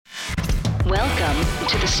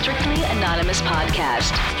to the Strictly Anonymous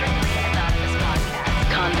podcast.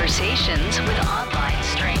 Conversations with online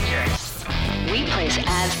strangers. We place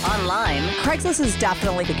ads online. Craigslist is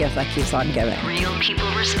definitely the gift that keeps on giving. Real people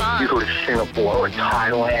respond. You go to Singapore or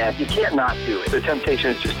Thailand, you can't not do it. The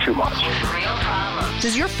temptation is just too much. With real problems.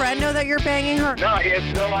 Does your friend know that you're banging her? No, he has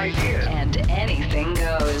no idea. And anything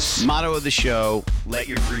goes. Motto of the show, let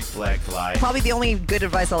your Greek flag fly. Probably the only good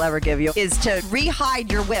advice I'll ever give you is to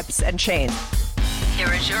re-hide your whips and chains.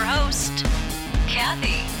 Here is your host,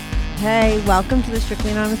 Kathy. Hey, welcome to the Strictly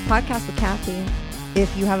Anonymous podcast with Kathy.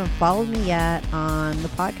 If you haven't followed me yet on the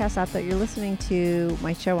podcast app that you're listening to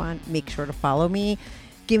my show on, make sure to follow me.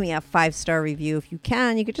 Give me a 5-star review if you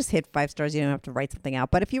can. You could just hit 5 stars. You don't have to write something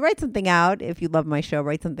out. But if you write something out, if you love my show,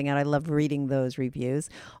 write something out. I love reading those reviews.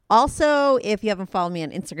 Also, if you haven't followed me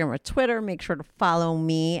on Instagram or Twitter, make sure to follow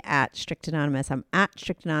me at Strict Anonymous. I'm at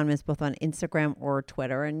Strict Anonymous both on Instagram or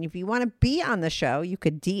Twitter. And if you want to be on the show, you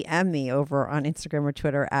could DM me over on Instagram or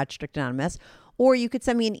Twitter at Strict Anonymous. Or you could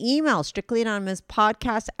send me an email,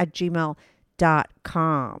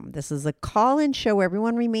 strictlyanonymouspodcast@gmail.com. This is a call-in show where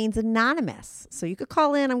everyone remains anonymous. So you could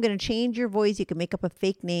call in. I'm going to change your voice. You can make up a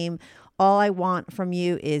fake name. All I want from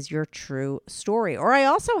you is your true story. Or I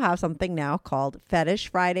also have something now called Fetish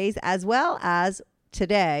Fridays, as well as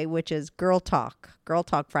today, which is Girl Talk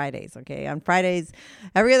Fridays. Okay. On Fridays,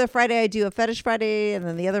 every other Friday I do a Fetish Friday. And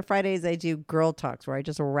then the other Fridays I do Girl Talks, where I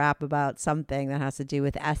just rap about something that has to do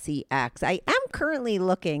with sex. I am currently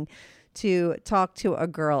looking to talk to a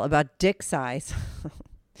girl about dick size.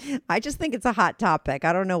 I just think it's a hot topic.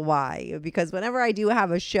 I don't know why, because whenever I do have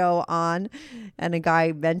a show on and a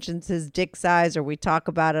guy mentions his dick size or we talk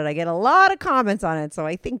about it, I get a lot of comments on it. So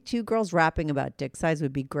I think 2 girls rapping about dick size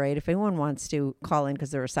would be great. If anyone wants to call in because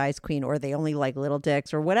they're a size queen or they only like little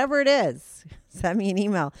dicks or whatever it is, send me an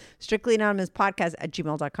email.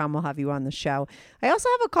 strictlyanonymouspodcast@gmail.com. We'll have you on the show. I also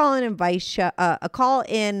have a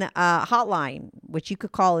call-in hotline, which you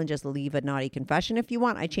could call and just leave a naughty confession if you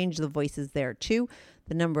want. I changed the voices there too.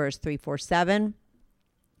 The number is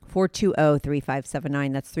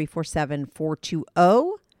 347-420-3579. That's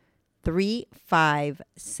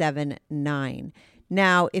 347-420-3579.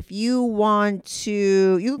 Now, if you want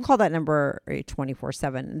to, you can call that number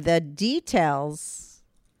 24/7. The details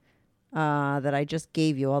that I just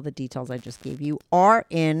gave you, all the details I just gave you, are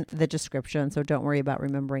in the description. So don't worry about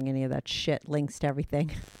remembering any of that shit. Links to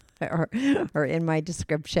everything are in my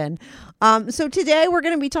description. So today we're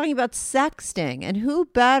going to be talking about sexting, and who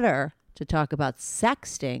better to talk about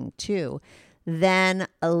sexting too than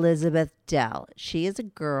Elizabeth Dell. She is a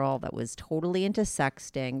girl that was totally into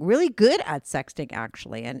sexting, really good at sexting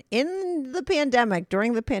actually. And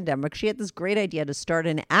during the pandemic, she had this great idea to start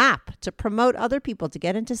an app to promote other people to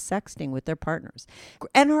get into sexting with their partners.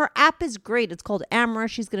 And her app is great. It's called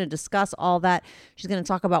Amorous. She's going to discuss all that. She's going to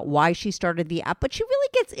talk about why she started the app, but she really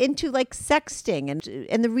gets into like sexting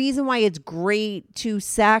and the reason why it's great to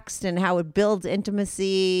sext and how it builds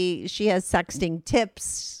intimacy. She has sexting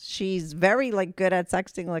tips. She's very good at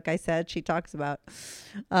sexting. Like I said, she talks about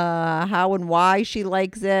how and why she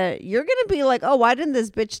likes it. You're going to be like, oh, why didn't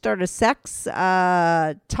this bitch start a sex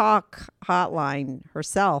talk hotline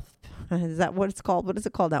herself? Is that what it's called? What is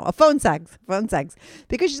it called now? A phone sex.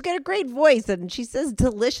 Because she's got a great voice and she says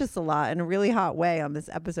delicious a lot in a really hot way on this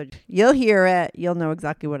episode. You'll hear it. You'll know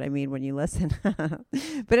exactly what I mean when you listen.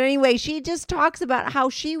 But anyway, she just talks about how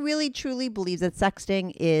she really truly believes that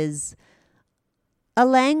sexting is a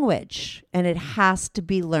language and it has to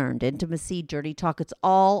be learned. Intimacy, dirty talk, it's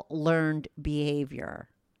all learned behavior.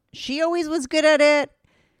 She always was good at it.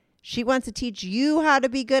 She wants to teach you how to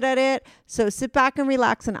be good at it. So sit back and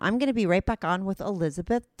relax, and I'm going to be right back on with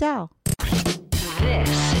Elizabeth Dell.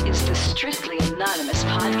 This is the Strictly Anonymous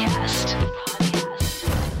podcast.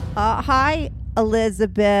 Hi,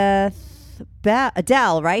 Elizabeth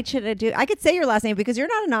Dell, right? I could say your last name because you're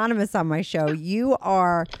not anonymous on my show. You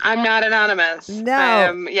are. I'm not anonymous. No.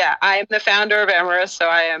 I am the founder of Amorous, so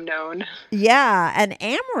I am known. Yeah. And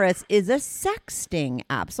Amorous is a sexting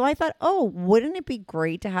app. So I thought, wouldn't it be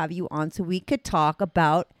great to have you on so we could talk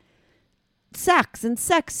about sex and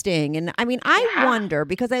sexting? And I mean, I wonder,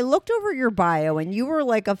 because I looked over your bio and you were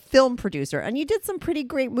like a film producer and you did some pretty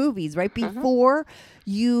great movies, right? Before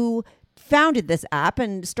you founded this app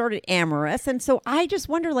and started Amorous. And so I just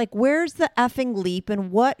wonder, where's the effing leap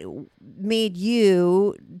and what made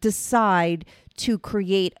you decide to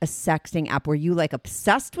create a sexting app? Were you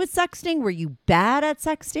obsessed with sexting? Were you bad at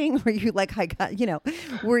sexting? Were you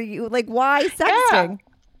were you why sexting?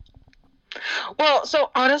 Well, so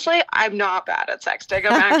honestly, I'm not bad at sexting.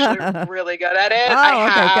 I'm actually really good at it. I Oh,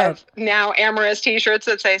 okay, have good. now amorous t-shirts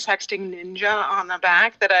that say Sexting Ninja on the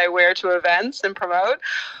back that I wear to events and promote.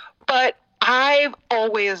 But I've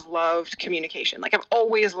always loved communication. Like I've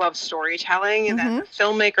always loved storytelling and then a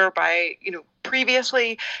filmmaker by,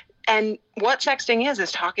 previously. And what sexting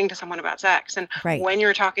is talking to someone about sex. And Right. when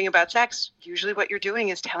you're talking about sex, usually what you're doing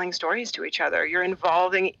is telling stories to each other. You're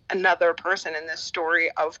involving another person in this story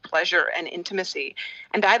of pleasure and intimacy.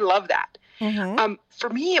 And I love that. For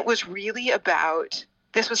me, it was really about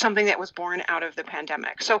this was something that was born out of the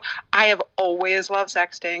pandemic. So I have always loved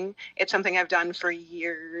sexting. It's something I've done for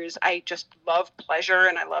years. I just love pleasure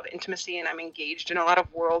and I love intimacy, and I'm engaged in a lot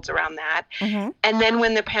of worlds around that. And then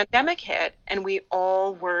when the pandemic hit and we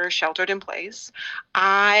all were sheltered in place,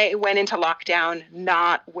 I went into lockdown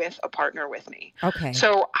not with a partner with me. Okay.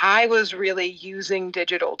 So I was really using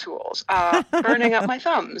digital tools. Burning up my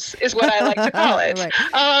thumbs is what I like to call it.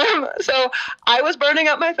 Right. So I was burning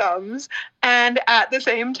up my thumbs. And at the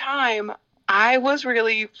same time, I was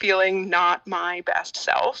really feeling not my best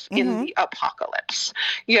self in the apocalypse.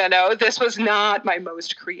 This was not my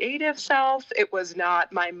most creative self. It was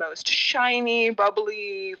not my most shiny,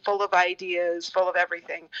 bubbly, full of ideas, full of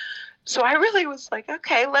everything. So I really was like,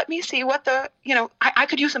 okay, let me see what I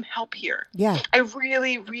could use some help here. Yeah. I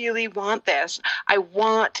really, really want this. I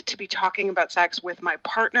want to be talking about sex with my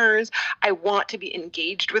partners. I want to be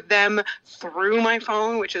engaged with them through my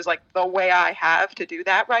phone, which is like the way I have to do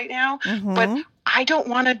that right now. But I don't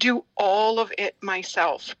want to do all of it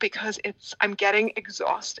myself because I'm getting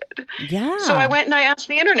exhausted. Yeah. So I went and I asked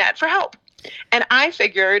the internet for help. And I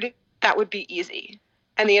figured that would be easy.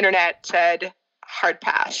 And the internet said, hard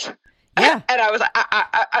pass. Yeah. And I was like,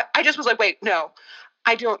 I just was like, wait, no,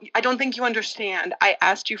 I don't think you understand. I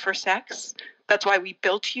asked you for sex. That's why we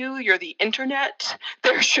built you. You're the internet.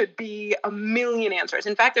 There should be a million answers.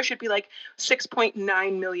 In fact, there should be like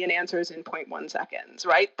 6.9 million answers in 0.1 seconds,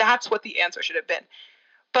 right? That's what the answer should have been.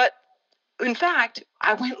 But in fact,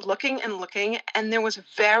 I went looking and looking, and there was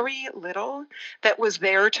very little that was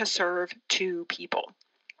there to serve two people.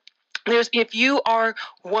 If you are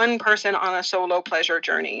one person on a solo pleasure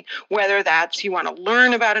journey, whether that's you want to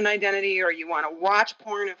learn about an identity or you want to watch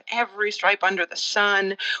porn of every stripe under the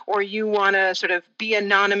sun, or you want to sort of be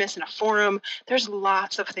anonymous in a forum, there's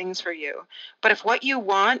lots of things for you. But if what you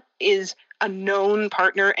want is a known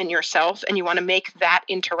partner and yourself, and you want to make that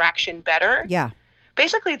interaction better,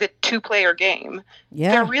 basically the two-player game.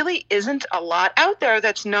 There really isn't a lot out there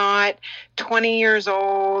that's not 20 years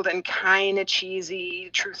old and kind of cheesy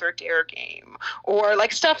truth or dare game, or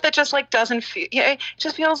like stuff that just like doesn't feel, it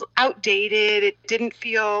just feels outdated. It didn't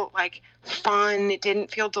feel like fun. It didn't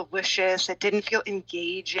feel delicious. It didn't feel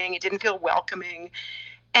engaging. It didn't feel welcoming.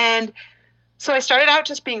 And so I started out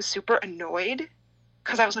just being super annoyed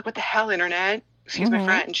because I was like, what the hell, internet? Excuse my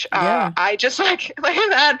French. I just like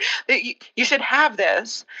that you should have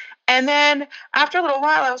this. And then after a little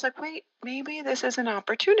while, I was like, wait, maybe this is an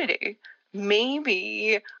opportunity.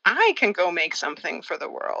 Maybe I can go make something for the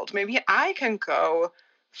world. Maybe I can go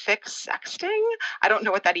fix sexting. I don't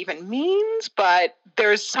know what that even means, but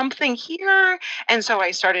there's something here. And so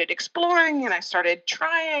I started exploring and I started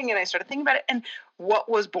trying and I started thinking about it. And what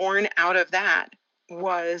was born out of that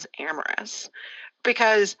was amorous,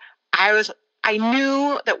 because I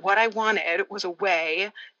knew that what I wanted was a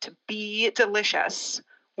way to be delicious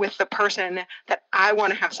with the person that I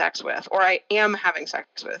want to have sex with, or I am having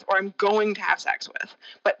sex with, or I'm going to have sex with,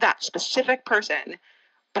 but that specific person.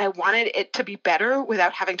 But I wanted it to be better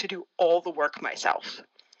without having to do all the work myself.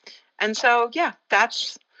 And so,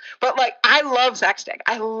 but like, I love sexting.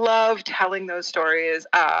 I love telling those stories.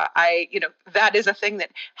 That is a thing that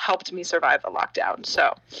helped me survive the lockdown.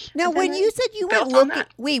 So now, when you said you went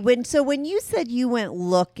looking, when you said you went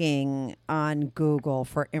looking on Google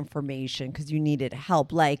for information because you needed help,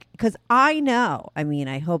 because I know,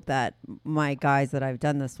 I hope that my guys that I've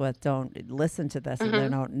done this with don't listen to this and they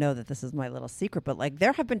don't know that this is my little secret. But like,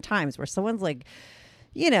 there have been times where someone's like,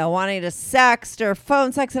 wanting to sext or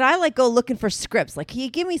phone sex. And I go looking for scripts. Like, can you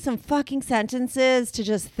give me some fucking sentences to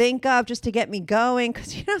just think of just to get me going?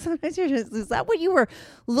 Because, sometimes you're just, is that what you were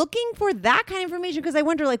looking for, that kind of information? Because I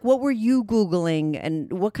wonder, what were you Googling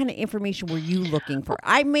and what kind of information were you looking for?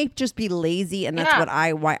 I may just be lazy, and that's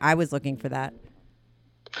why I was looking for that.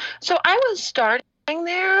 So I was starting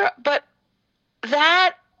there, but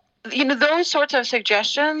that, those sorts of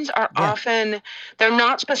suggestions are often, they're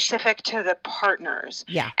not specific to the partners.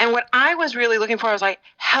 Yeah. And what I was really looking for was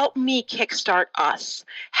help me kickstart us.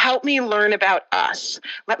 Help me learn about us.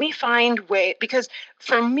 Let me find ways, because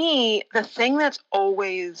for me, the thing that's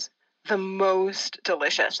always the most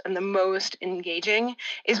delicious and the most engaging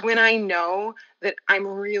is when I know that I'm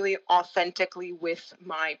really authentically with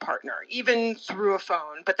my partner, even through a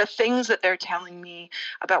phone. But the things that they're telling me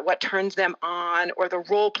about what turns them on or the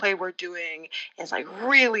role play we're doing is like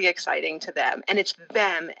really exciting to them. And it's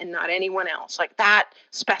them and not anyone else. Like that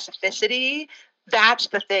specificity, that's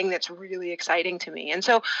the thing that's really exciting to me. And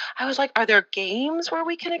so I was like, are there games where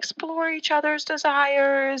we can explore each other's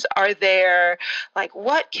desires? Are there, like,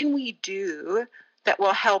 what can we do that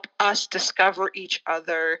will help us discover each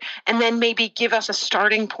other and then maybe give us a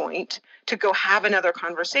starting point to go have another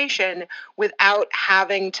conversation without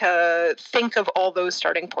having to think of all those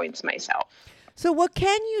starting points myself? So what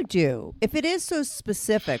can you do if it is so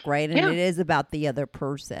specific, right? And it is about the other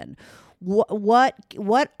person.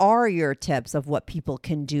 What are your tips of what people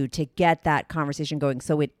can do to get that conversation going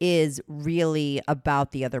so it is really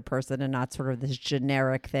about the other person and not sort of this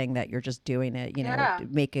generic thing that you're just doing it, you know, to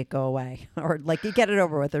make it go away or like you get it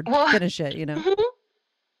over with or finish it, you know?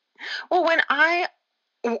 Well, when I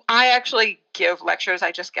actually give lectures.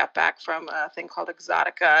 I just got back from a thing called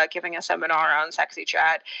Exotica, giving a seminar on sexy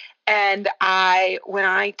chat. And when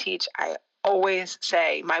I teach, I always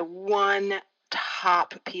say my one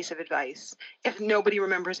top piece of advice, if nobody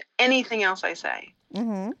remembers anything else I say,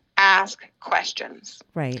 ask questions.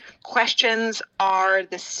 Right. Questions are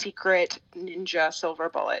the secret ninja silver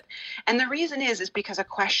bullet. And the reason is because a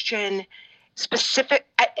question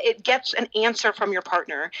it gets an answer from your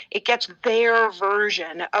partner. It gets their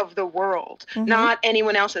version of the world, not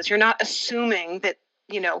anyone else's. You're not assuming that,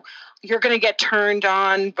 you know, you're going to get turned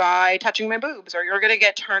on by touching my boobs, or you're going to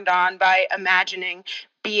get turned on by imagining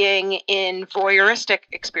being in voyeuristic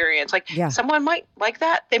experience. Like someone might like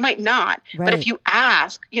that, they might not. Right. But if you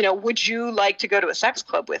ask, you know, would you like to go to a sex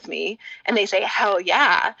club with me? And they say, hell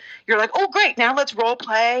yeah. You're like, oh, great. Now let's role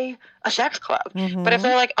play a sex club. But if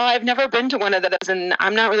they're like, oh, I've never been to one of those and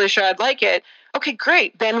I'm not really sure I'd like it. Okay,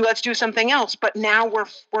 great. Then let's do something else. But now we're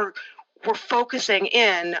focusing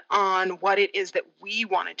in on what it is that we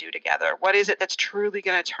want to do together. What is it that's truly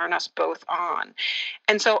going to turn us both on?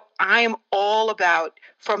 And so I am all about,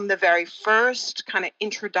 from the very first kind of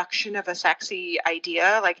introduction of a sexy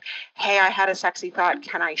idea, like, hey, I had a sexy thought.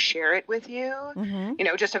 Can I share it with you? You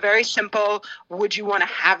know, just a very simple, would you want to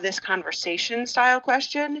have this conversation style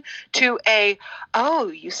question, to oh,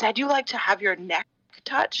 you said you like to have your neck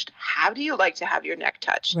touched. How do you like to have your neck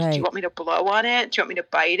touched? Right. Do you want me to blow on it? Do you want me to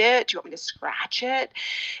bite it? Do you want me to scratch it?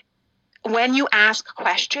 When you ask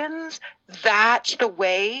questions, that's the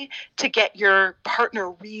way to get your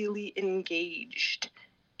partner really engaged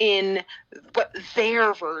in what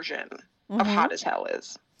their version of hot as hell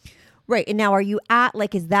is. Right. And now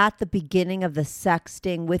is that the beginning of the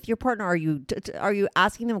sexting with your partner? Are you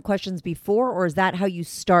asking them questions before, or is that how you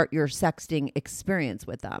start your sexting experience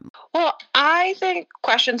with them? Well, I think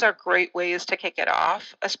questions are great ways to kick it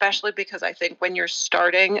off, especially because I think when you're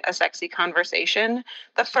starting a sexy conversation,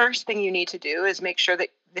 the first thing you need to do is make sure that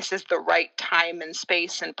this is the right time and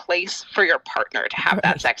space and place for your partner to have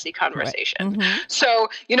that sexy conversation. Right. So,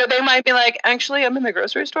 you know, they might be like, actually, I'm in the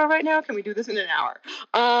grocery store right now. Can we do this in an hour?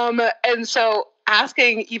 And so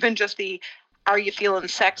asking even just are you feeling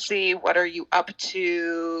sexy? What are you up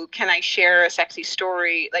to? Can I share a sexy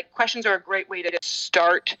story? Like, questions are a great way to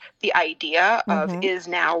start the idea of, is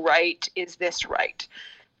now right? Is this right?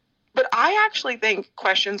 But I actually think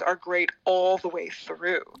questions are great all the way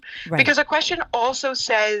through. Right. Because a question also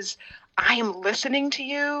says, I am listening to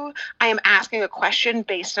you. I am asking a question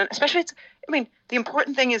based on, the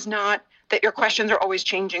important thing is not that your questions are always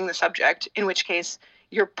changing the subject, in which case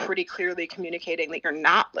you're pretty clearly communicating that you're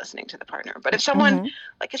not listening to the partner. But if someone,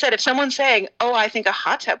 like I said, if someone's saying, oh, I think a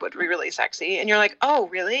hot tub would be really sexy, and you're like, oh,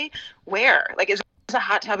 really? Where? Like, is a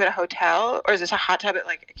hot tub at a hotel, or is this a hot tub at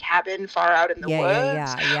like a cabin far out in the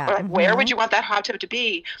woods? Yeah. Or like, where would you want that hot tub to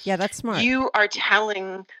be? Yeah, that's smart. You are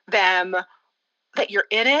telling them that you're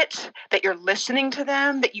in it, that you're listening to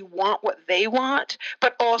them, that you want what they want,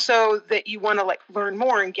 but also that you want to like learn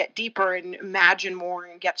more and get deeper and imagine more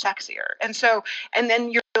and get sexier. And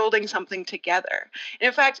then you're building something together. And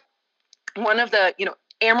in fact, one of the,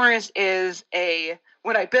 Amorous is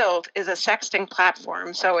what I built is a sexting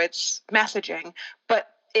platform. So it's messaging, but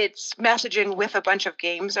it's messaging with a bunch of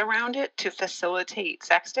games around it to facilitate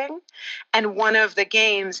sexting. And one of the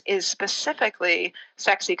games is specifically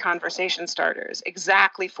sexy conversation starters,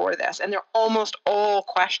 exactly for this. And they're almost all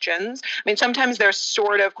questions. I mean, sometimes they're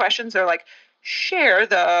sort of questions. They're like, share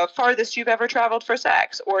the farthest you've ever traveled for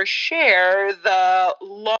sex, or share the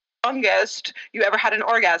longest you ever had an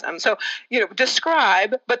orgasm. So,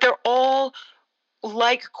 describe, but they're all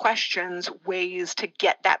like questions, ways to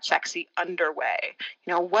get that sexy underway.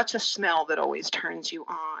 What's a smell that always turns you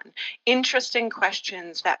on? Interesting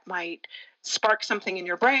questions that might spark something in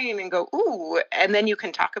your brain and go, ooh, and then you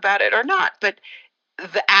can talk about it or not. But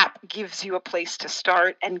the app gives you a place to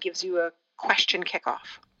start and gives you a question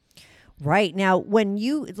kickoff. Right. Now, when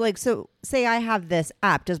you so say I have this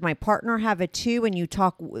app, does my partner have it too? And you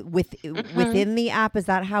talk within the app? Is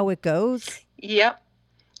that how it goes? Yep.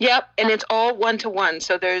 And it's all one-to-one.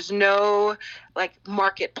 So there's no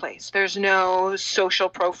marketplace. There's no social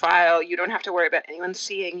profile. You don't have to worry about anyone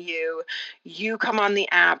seeing you. You come on the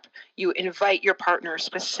app, you invite your partner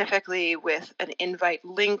specifically with an invite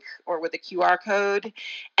link or with a QR code.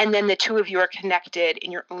 And then the two of you are connected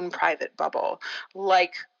in your own private bubble,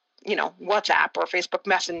 like WhatsApp or Facebook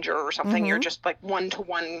Messenger or something. You're just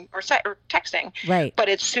one-to-one or texting. Right. But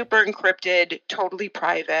it's super encrypted, totally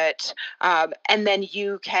private. And then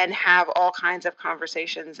you can have all kinds of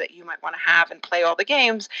conversations that you might want to have and play all the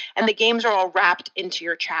games. And the games are all wrapped into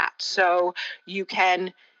your chat. So you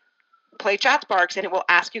can play chat sparks and it will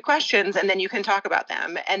ask you questions and then you can talk about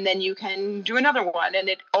them and then you can do another one. And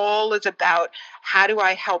it all is about how do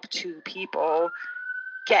I help two people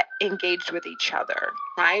get engaged with each other,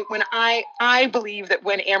 right? When I believe that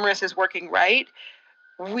when Amorous is working right,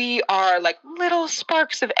 we are like little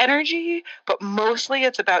sparks of energy, but mostly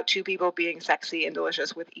it's about two people being sexy and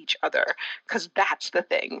delicious with each other, because that's the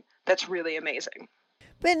thing that's really amazing.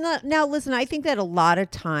 But now, listen, I think that a lot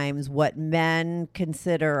of times what men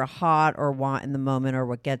consider hot or want in the moment or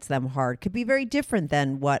what gets them hard could be very different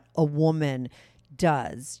than what a woman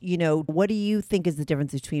does. What do you think is the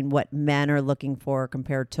difference between what men are looking for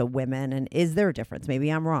compared to women? And is there a difference? Maybe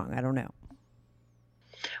I'm wrong. I don't know.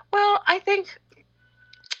 Well, I think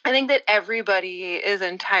that everybody is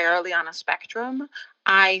entirely on a spectrum.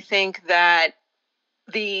 I think that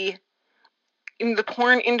in the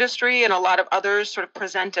porn industry and a lot of others sort of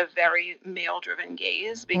present a very male-driven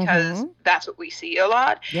gaze because that's what we see a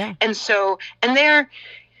lot. Yeah. And they're,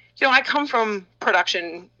 I come from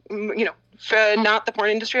production, for not the porn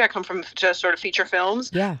industry. I come from just sort of feature films.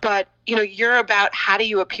 Yeah. But, you're about how do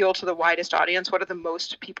you appeal to the widest audience? What are the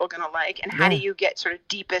most people going to like? And how do you get sort of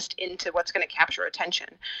deepest into what's going to capture attention?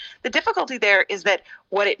 The difficulty there is that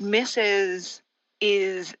what it misses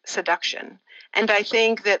is seduction. And I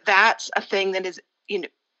think that that's a thing that is,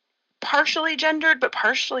 partially gendered, but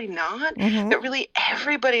partially not. That really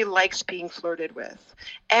everybody likes being flirted with.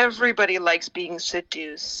 Everybody likes being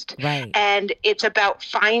seduced. Right. And it's about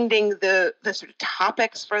finding the sort of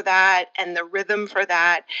topics for that and the rhythm for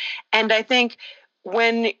that. And I think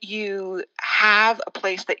when you have a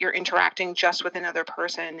place that you're interacting just with another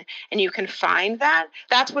person and you can find that,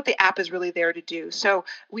 that's what the app is really there to do. So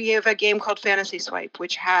we have a game called Fantasy Swipe,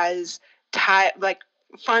 which has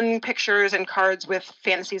fun pictures and cards with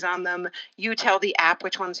fantasies on them. You tell the app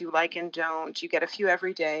which ones you like and don't. You get a few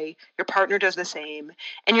every day. Your partner does the same.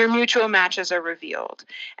 And your mutual matches are revealed.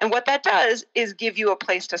 And what that does is give you a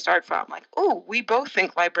place to start from. Like, oh, we both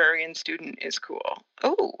think librarian student is cool.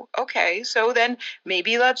 Oh, okay. So then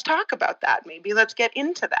maybe let's talk about that. Maybe let's get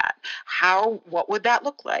into that. What would that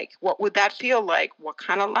look like? What would that feel like? What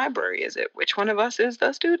kind of library is it? Which one of us is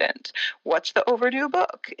the student? What's the overdue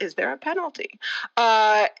book? Is there a penalty?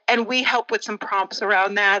 And we help with some prompts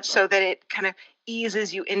around that so that it kind of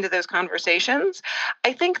eases you into those conversations.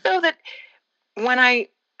 I think, though, that when I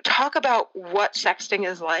talk about what sexting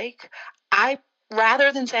is like,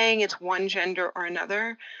 rather than saying it's one gender or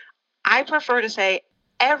another, I prefer to say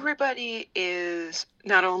everybody is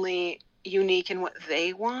not only unique in what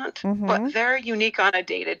they want, but they're unique on a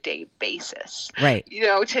day-to-day basis. Right.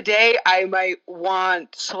 Today I might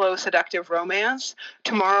want slow, seductive romance.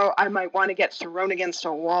 Tomorrow I might want to get thrown against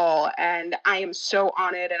a wall, and I am so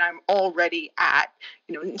on it, and I'm already at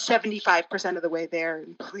 75% of the way there.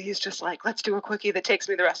 And please just let's do a quickie that takes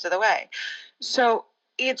me the rest of the way. So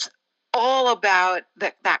it's all about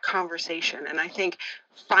that conversation. And I think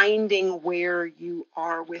finding where you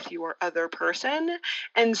are with your other person.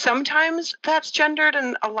 And sometimes that's gendered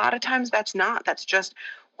and a lot of times that's not. That's just,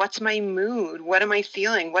 what's my mood? What am I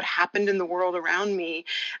feeling? What happened in the world around me?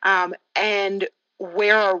 And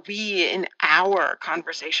where are we in our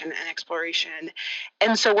conversation and exploration?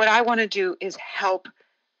 And so what I want to do is help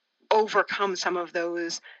overcome some of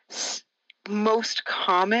those most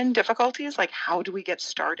common difficulties, like how do we get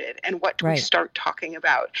started and what do we start talking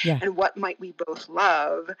about and what might we both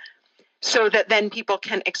love, so that then people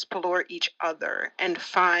can explore each other and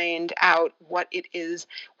find out what is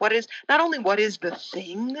not only what is the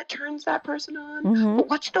thing that turns that person on, but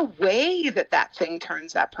what's the way that thing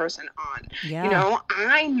turns that person on.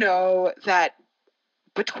 I know that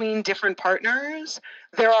between different partners,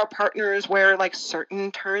 there are partners where like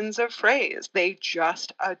certain turns of phrase they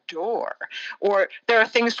just adore. Or there are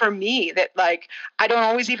things for me that like I don't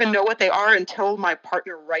always even know what they are until my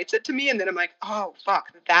partner writes it to me, and then I'm like, oh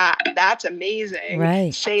fuck, that's amazing.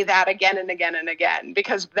 Right. Say that again and again and again,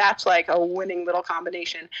 because that's like a winning little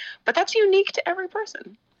combination. But that's unique to every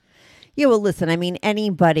person. Yeah, well, listen, I mean,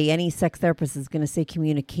 anybody, any sex therapist is going to say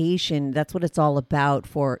communication. That's what it's all about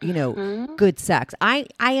for, good sex. I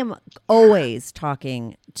am always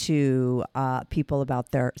talking to people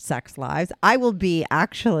about their sex lives. I will be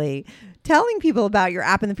actually telling people about your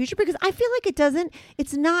app in the future because I feel like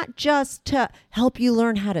it's not just to help you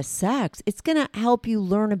learn how to sex. It's going to help you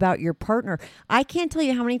learn about your partner. I can't tell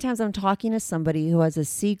you how many times I'm talking to somebody who has a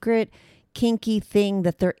secret kinky thing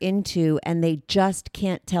that they're into and they just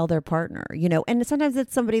can't tell their partner, and sometimes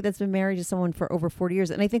it's somebody that's been married to someone for over 40 years.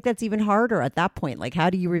 And I think that's even harder at that point. Like, how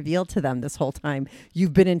do you reveal to them this whole time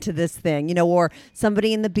you've been into this thing, or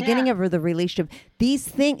somebody in the beginning of the relationship, these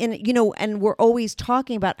things, and we're always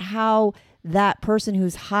talking about how that person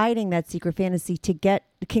who's hiding that secret fantasy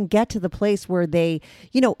can get to the place where they,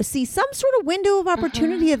 see some sort of window of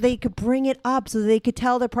opportunity that they could bring it up so they could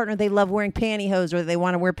tell their partner they love wearing pantyhose, or they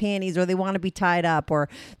want to wear panties, or they want to be tied up, or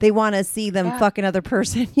they want to see them fuck another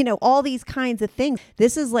person, all these kinds of things.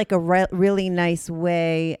 This is like a really nice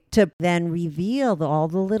way to then reveal all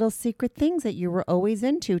the little secret things that you were always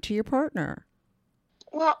into to your partner.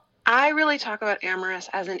 Well, I really talk about Amorous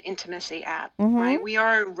as an intimacy app, right? We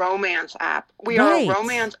are a romance app. We are a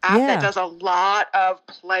romance app that does a lot of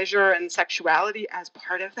pleasure and sexuality as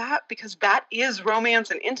part of that, because that is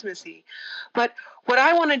romance and intimacy. But what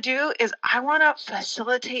I want to do is I want to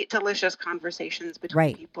facilitate delicious conversations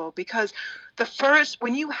between people, because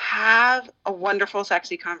when you have a wonderful,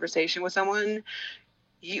 sexy conversation with someone,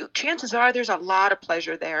 chances are there's a lot of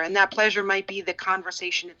pleasure there. And that pleasure might be the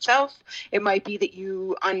conversation itself. It might be that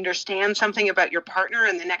you understand something about your partner,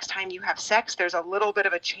 and the next time you have sex, there's a little bit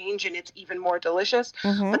of a change and it's even more delicious.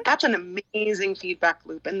 But that's an amazing feedback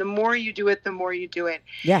loop. And the more you do it, the more you do it.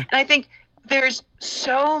 Yeah. And I think there's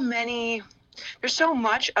so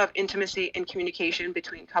much of intimacy and communication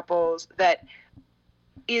between couples that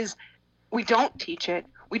we don't teach it.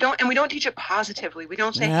 We don't teach it positively. We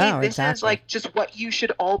don't say, hey, this is like just what you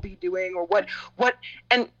should all be doing, or what,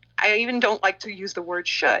 and I even don't like to use the word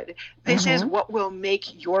should. This is what will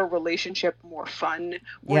make your relationship more fun,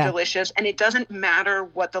 more delicious. And it doesn't matter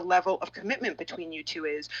what the level of commitment between you two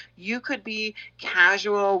is. You could be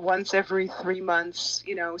casual once every 3 months,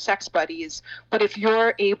 sex buddies. But if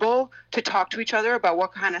you're able to talk to each other about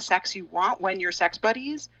what kind of sex you want when you're sex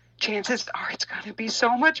buddies, chances are it's going to be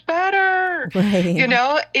so much better. Right.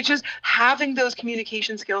 It's just having those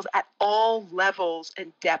communication skills at all levels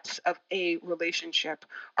and depths of a relationship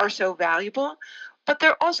are so valuable. But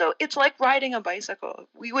it's like riding a bicycle.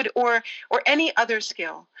 Or any other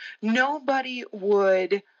skill. Nobody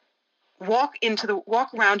would walk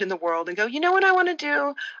around in the world and go, you know what I want to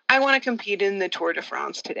do? I want to compete in the Tour de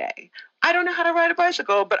France today. I don't know how to ride a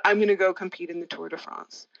bicycle, but I'm going to go compete in the Tour de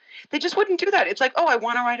France. They just wouldn't do that. It's like, oh, I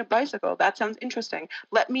want to ride a bicycle. That sounds interesting.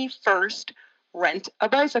 Let me first rent a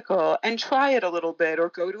bicycle and try it a little bit, or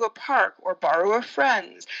go to a park, or borrow a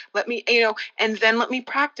friend's. Let me, and then let me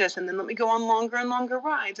practice, and then let me go on longer and longer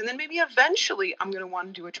rides. And then maybe eventually I'm going to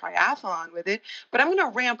want to do a triathlon with it, but I'm going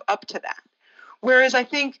to ramp up to that. Whereas I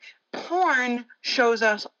think porn shows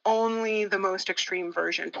us only the most extreme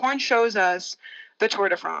version. Porn shows us the Tour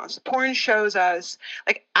de France. Porn shows us,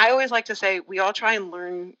 like, I always like to say, we all try and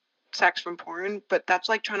learn sex from porn, but that's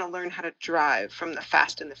like trying to learn how to drive from the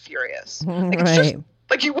Fast and the Furious. Like, it's just,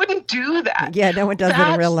 like, you wouldn't do that. Yeah, no one does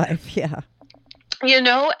that in real life. Yeah.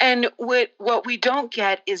 And what we don't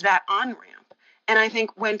get is that on-ramp. And I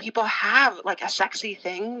think when people have like a sexy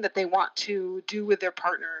thing that they want to do with their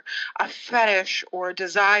partner, a fetish or a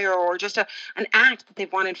desire, or just an act that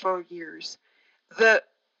they've wanted for years, the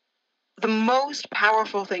most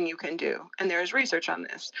powerful thing you can do, and there is research on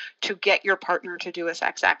this, to get your partner to do a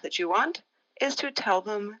sex act that you want, is to tell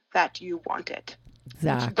them that you want it.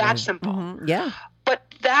 Exactly. It's that simple. Yeah. But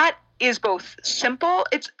that is both simple.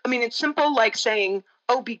 It's simple like saying,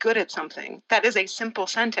 oh, be good at something. That is a simple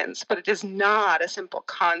sentence, but it is not a simple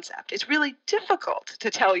concept. It's really difficult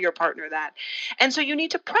to tell your partner that. And so you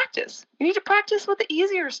need to practice. You need to practice with the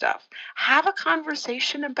easier stuff. Have a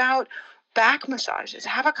conversation about back massages.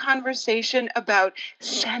 Have a conversation about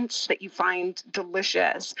scents that you find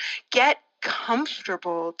delicious. Get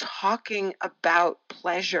comfortable talking about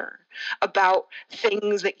pleasure, about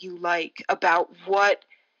things that you like, about what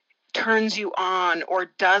turns you on or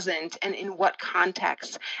doesn't, and in what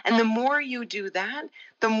context. And the more you do that,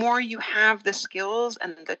 the more you have the skills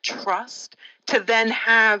and the trust to then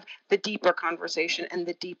have the deeper conversation and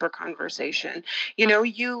the deeper conversation.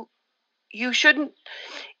 You shouldn't,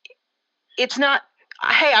 it's not,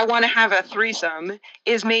 hey, I want to have a threesome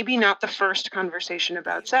is maybe not the first conversation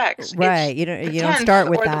about sex. Right. It's You don't start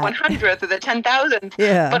with or that. the 100th or the 10,000th.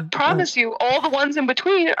 Yeah. But promise you, all the ones in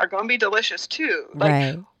between are going to be delicious too. Like,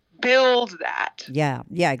 Right. build that. Yeah,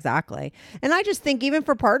 exactly. And I just think even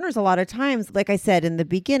for partners, a lot of times, like I said in the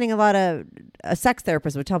beginning, a lot of sex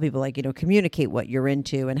therapists would tell people like, communicate what you're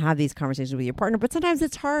into and have these conversations with your partner. But sometimes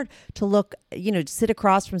it's hard to look, sit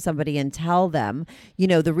across from somebody and tell them,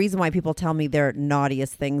 the reason why people tell me their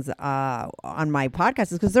naughtiest things on my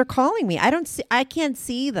podcast is because they're calling me. I can't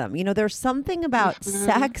see them. There's something about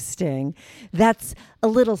sexting that's a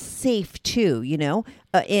little safe too,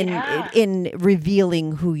 in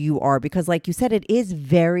revealing who you are, because like you said, it is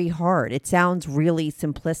very hard. It sounds really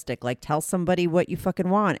simplistic, like tell somebody what you fucking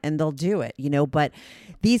want and they'll do it, but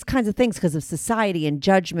these kinds of things, because of society and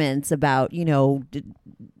judgments about,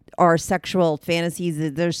 our sexual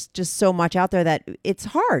fantasies, there's just so much out there that it's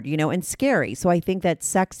hard, and scary. So I think that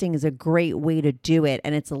sexting is a great way to do it,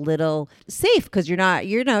 and it's a little safe because you're not,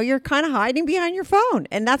 you're kind of hiding behind your phone,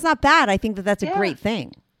 and that's not bad. I think that that's a great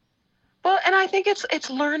thing. Well, and I think it's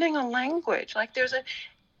learning a language. Like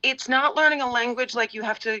it's not learning a language like you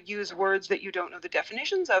have to use words that you don't know the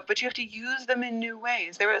definitions of, but you have to use them in new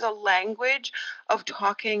ways. There is a language of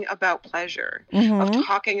talking about pleasure, of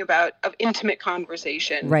talking about, of intimate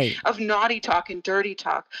conversation, right, of naughty talk and dirty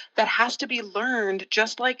talk that has to be learned,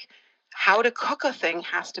 just like how to cook a thing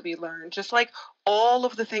has to be learned, just like all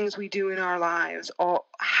of the things we do in our lives,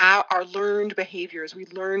 how our learned behaviors. We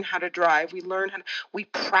learn how to drive, we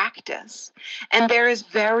practice. And there is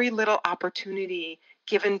very little opportunity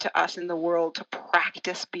given to us in the world to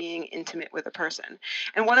practice being intimate with a person.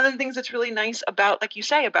 And one of the things that's really nice about, like you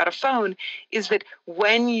say, about a phone is that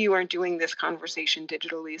when you are doing this conversation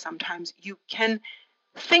digitally, sometimes you can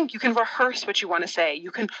rehearse what you want to say.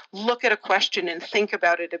 You can look at a question and think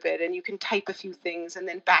about it a bit, and you can type a few things and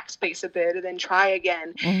then backspace a bit and then try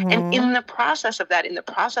again. And in the process of that, in the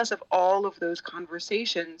process of all of those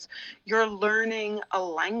conversations, you're learning a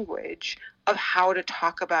language of how to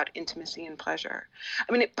talk about intimacy and pleasure.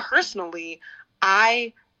 I mean, personally,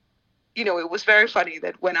 it was very funny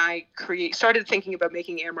that when I started thinking about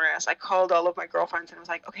making Amorous, I called all of my girlfriends and I was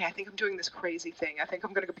like, okay, I think I'm doing this crazy thing. I think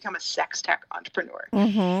I'm going to become a sex tech entrepreneur.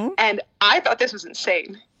 And I thought this was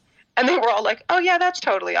insane. And they were all like, oh yeah, that's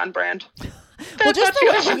totally on brand. Well,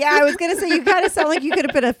 I was going to say, you kind of sound like you could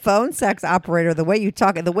have been a phone sex operator. The way you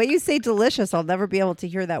talk, the way you say delicious, I'll never be able to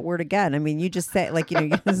hear that word again. I mean, you just say like, you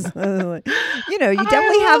definitely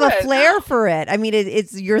have a flair for it. I mean,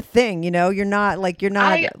 it's your thing, you're not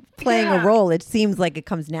playing a role. It seems like it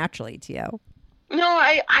comes naturally to you. No,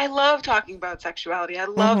 I love talking about sexuality. I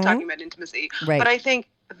love talking about intimacy. Right. But I think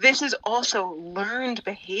this is also learned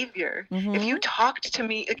behavior. If you talked to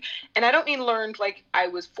me, and I don't mean learned like I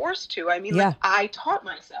was forced to, I mean like I taught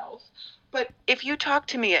myself. But if you talked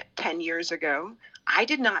to me 10 years ago, I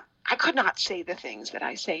could not say the things that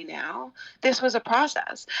I say now. This was a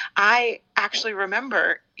process. I actually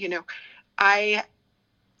remember,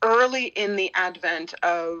 early in the advent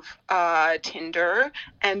of Tinder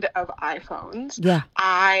and of iPhones,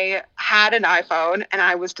 I had an iPhone and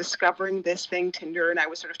I was discovering this thing, Tinder, and I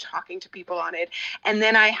was sort of talking to people on it. And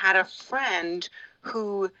then I had a friend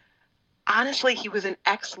who, honestly, he was an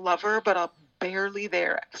ex-lover, but a barely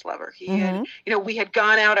there ex-lover. He had, we had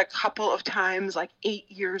gone out a couple of times, like 8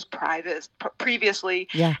 years previously,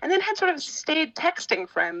 and then had sort of stayed texting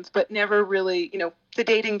friends, but never really, the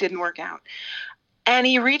dating didn't work out. And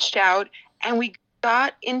he reached out and we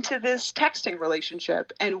got into this texting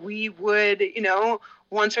relationship, and we would,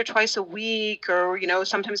 once or twice a week or,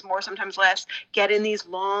 sometimes more, sometimes less, get in these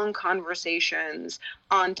long conversations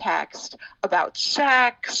on text about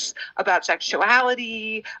sex, about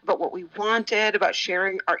sexuality, about what we wanted, about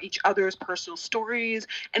sharing each other's personal stories.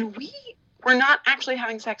 And we were not actually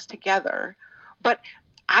having sex together, but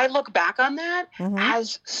I look back on that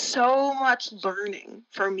as so much learning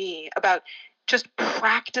for me about just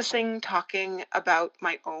practicing talking about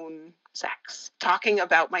my own sex, talking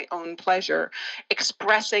about my own pleasure,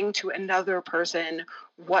 expressing to another person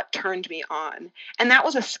what turned me on. And that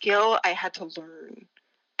was a skill I had to learn.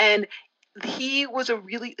 And he was a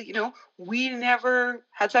really, we never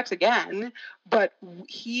had sex again, but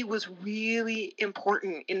he was really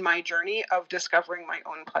important in my journey of discovering my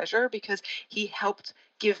own pleasure because he helped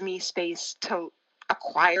give me space to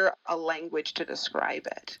acquire a language to describe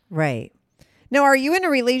it. Right. Now, are you in a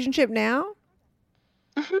relationship now?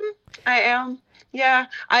 I am. Yeah,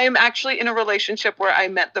 I am actually in a relationship where I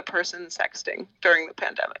met the person sexting during the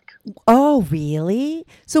pandemic. Oh, really?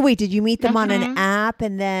 So wait, did you meet them on an Mhm. app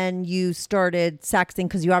and then you started sexting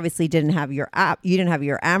because you obviously didn't have your app, you didn't have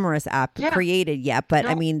your Amorous app Yeah. created yet. But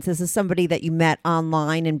I No. mean, this is somebody that you met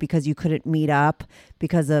online and because you couldn't meet up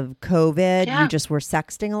because of COVID, you Yeah. just were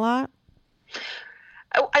sexting a lot?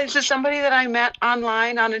 This is somebody that I met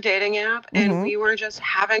online on a dating app, and Mhm. we were just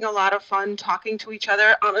having a lot of fun talking to each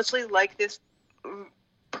other. Honestly, like this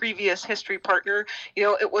previous history partner,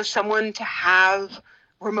 it was someone to have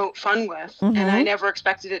remote fun with, and I Mhm. never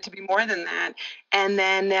expected it to be more than that. And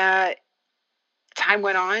then time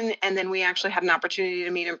went on, and then we actually had an opportunity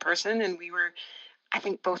to meet in person, and we were, I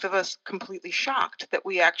think, both of us completely shocked that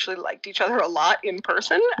we actually liked each other a lot in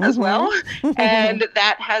person as well. Mhm. And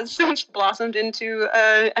that has since blossomed into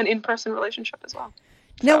an in-person relationship as well.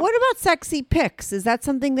 Now, So, what about sexy pics? Is that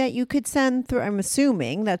something that you could send through? I'm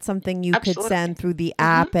assuming that's something you could absolutely. send through the hmm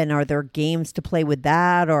app. And are there games to play with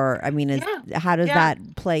that? Or, I mean, Yeah. how does Yeah.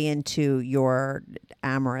 that play into your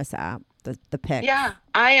Amorous app, the pics? Yeah,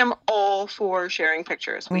 I am all for sharing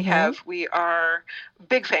pictures. Mm-hmm. We are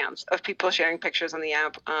big fans of people sharing pictures on the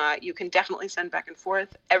app. You can definitely send back and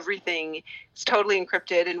forth. Everything is totally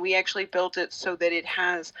encrypted, and we actually built it so that it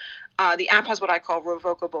has, the app has what I call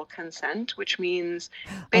revocable consent, which means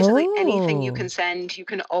basically anything you Oh, can send, you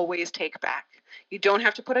can always take back. You don't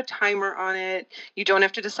have to put a timer on it. You don't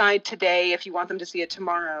have to decide today if you want them to see it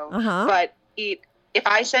tomorrow. uh-huh. But if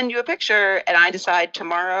I send you a picture and I decide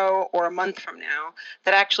tomorrow or a month from now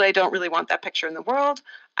that actually I don't really want that picture in the world,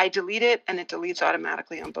 I delete it and it deletes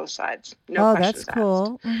automatically on both sides. No Oh, that's questions asked.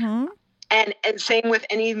 cool. Mm-hmm. And same with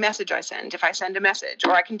any message I send. If I send a message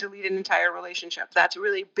or I can delete an entire relationship, that's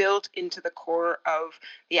really built into the core of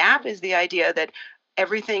the app is the idea that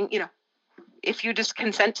everything, if you just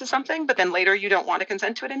consent to something, but then later you don't want to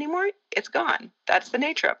consent to it anymore, it's gone. That's the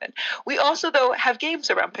nature of it. We also, though, have games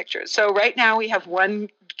around pictures. So right now we have one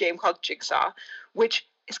game called Jigsaw, which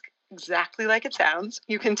is exactly like it sounds.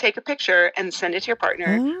 You can take a picture and send it to your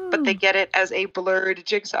partner, but they Oh, get it as a blurred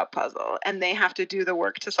jigsaw puzzle, and they have to do the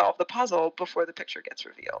work to solve the puzzle before the picture gets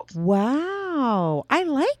revealed. wow. I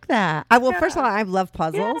like that. I well, first of Yeah. all, I love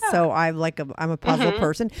puzzles, Yeah. so I'm a puzzle hmm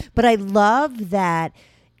person, but I love that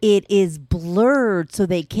it is blurred so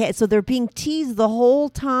they can't so they're being teased the whole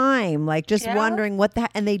time, like just Yeah. wondering what the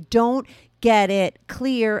and they don't get it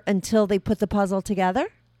clear until they put the puzzle together.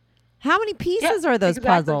 How many Yeah, pieces are those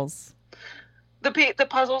exactly. puzzles? The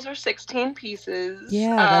puzzles are 16 pieces,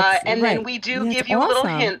 Yeah, that's and then right. we do That's give you a little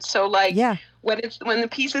awesome. hint. So, like Yeah. when the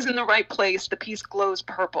piece is in the right place, the piece glows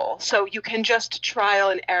purple. So you can just trial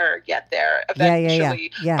and error get there Yeah, yeah, yeah.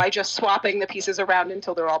 eventually Yeah. by just swapping the pieces around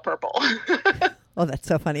until they're all purple. Oh, that's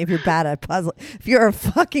so funny. If you're bad at puzzle, if you're a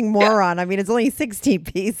fucking Yeah. moron, I mean, it's only 16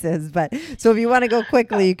 pieces, but so if you want to go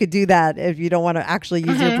quickly, you could do that if you don't want to actually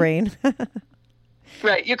use your Mhm. brain.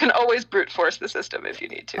 Right. You can always brute force the system if you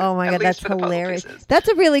need to. Oh my At God, least that's for the puzzle hilarious. pieces. That's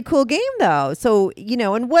a really cool game though. So,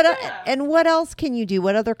 Yeah. and what else can you do?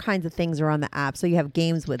 What other kinds of things are on the app? So you have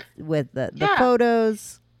games with the Yeah.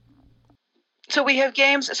 photos. So we have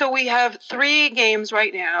games. So we have 3 games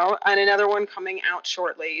right now, and another one coming out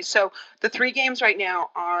shortly. So the 3 games right now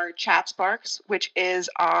are Chat Sparks, which is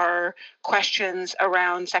our questions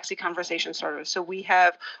around sexy conversation starters. So we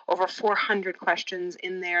have over 400 questions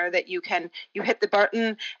in there that you hit the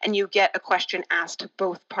button and you get a question asked to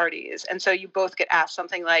both parties, and so you both get asked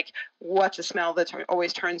something like, "What's a smell that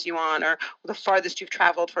always turns you on?" or "The farthest you've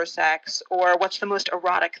traveled for sex?" or "What's the most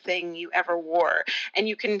erotic thing you ever wore?" And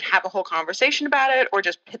you can have a whole conversation about it or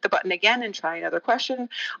just hit the button again and try another question.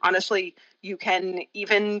 Honestly, you can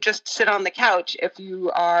even just sit on the couch if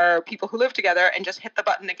you are people who live together and just hit the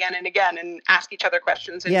button again and again and ask each other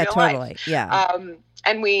questions in Yeah, real life. totally. Yeah.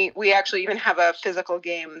 And we actually even have a physical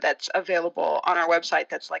game that's available on our website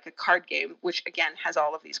that's like a card game, which again has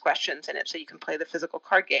all of these questions in it, so you can play the physical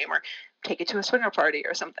card game or take it to a swinger party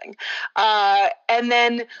or something. And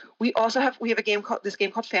then we have a game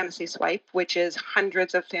called Fantasy Swipe, which is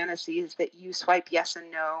hundreds of fantasies that you swipe yes and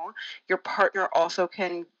no. Your partner also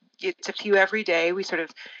can. It's a few every day. We sort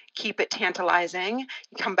of keep it tantalizing.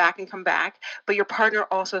 You come back and come back, but your partner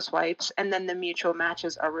also swipes, and then the mutual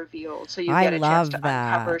matches are revealed. So you I get a chance love to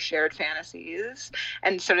that. uncover shared fantasies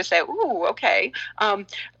and sort of say, "Ooh, okay."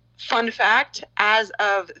 Fun fact, as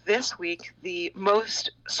of this week, the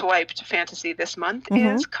most swiped fantasy this month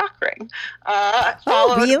Mhm. is cock ring, Oh,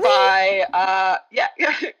 followed really? by,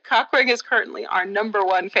 cock ring is currently our number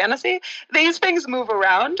 1 fantasy. These things move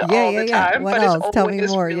around Yeah, all yeah, the yeah. time, What but it's else? Tell me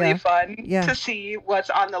always more. really Yeah. fun Yeah. to see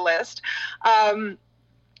what's on the list. Um,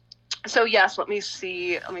 So yes, let me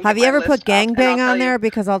see. Let me Have get you my ever list put up, and I'll gangbang tell on you. there?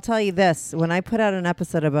 Because I'll tell you this: when I put out an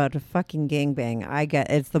episode about a fucking gangbang,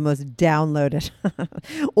 it's the most downloaded.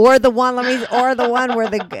 Or the one, or the one where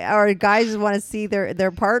or guys want to see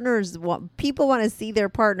their partners. People want to see their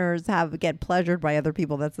partners get pleasured by other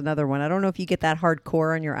people. That's another one. I don't know if you get that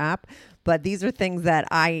hardcore on your app. But these are things that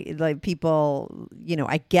I like. People,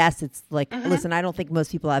 I guess it's like, listen, I don't think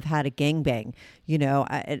most people have had a gangbang,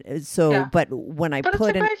 Yeah. but when I But it's a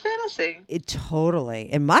put in great fantasy. it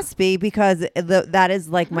totally. It must be because that is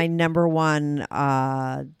like my number one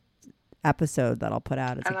episode that I'll put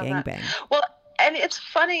out as I a love that. gangbang. Well, and it's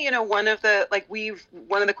funny, one of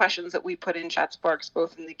the questions that we put in Chat Sparks,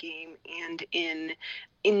 both in the game and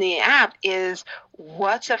in the app, is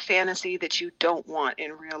what's a fantasy that you don't want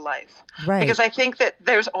in real life? Right. Because I think that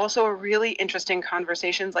there's also a really interesting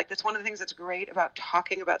conversations. Like, that's one of the things that's great about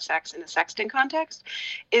talking about sex in a sexting context,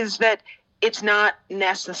 is that it's not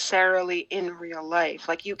necessarily in real life.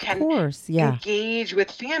 Like, you can engage with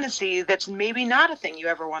fantasy that's maybe not a thing you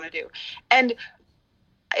ever want to do. And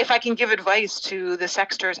if I can give advice to the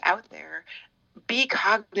sexters out there, be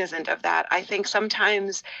cognizant of that. I think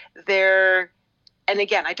sometimes and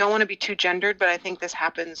again, I don't want to be too gendered, but I think this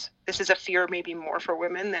is a fear maybe more for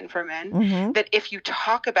women than for men, that if you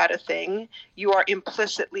talk about a thing, you are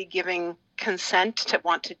implicitly giving consent to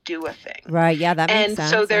want to do a thing. Right. Yeah, that makes sense. And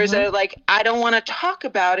so there's I don't want to talk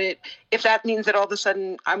about it if that means that all of a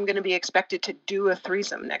sudden I'm going to be expected to do a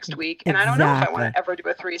threesome next week. And I don't know if I want to ever do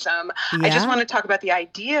a threesome. Yeah. I just want to talk about the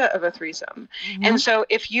idea of a threesome. And so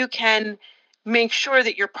if you can make sure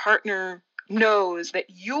that your partner knows that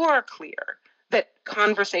you're clear that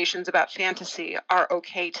conversations about fantasy are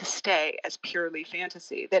okay to stay as purely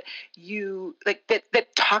fantasy, that you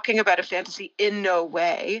that talking about a fantasy in no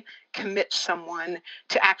way commits someone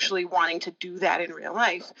to actually wanting to do that in real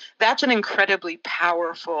life. That's an incredibly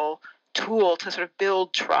powerful tool to sort of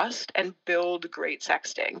build trust and build great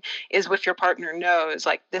sexting, is if your partner knows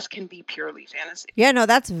like this can be purely fantasy. Yeah, no,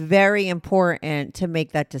 that's very important to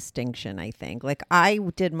make that distinction, I think. Like, I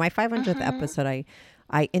did my 500th episode,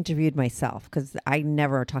 I interviewed myself because I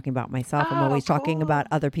never talking about myself. I'm always talking about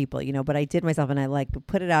other people, but I did myself and I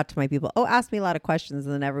put it out to my people. Oh, ask me a lot of questions.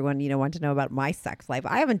 And then everyone, wanted to know about my sex life.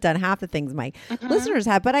 I haven't done half the things my listeners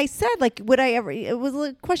have, but I said it was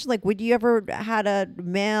a question like, would you ever had a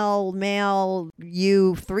male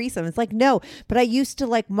you threesome? It's like, no, but I used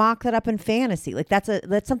to mock that up in fantasy. Like that's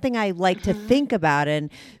something I like to think about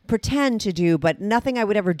and pretend to do, but nothing I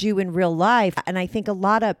would ever do in real life. And I think a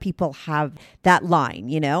lot of people have that line.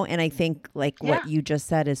 And I think what you just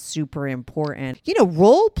said is super important.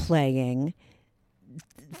 Role playing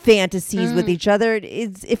fantasies with each other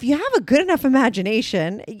is, if you have a good enough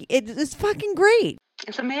imagination, it is fucking great.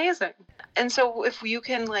 It's amazing. And so if you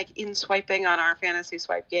can, in swiping on our fantasy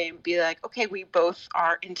swipe game, be like, okay, we both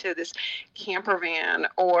are into this camper van,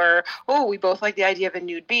 or, oh, we both like the idea of a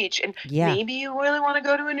nude beach. And maybe you really want to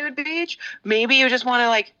go to a nude beach. Maybe you just want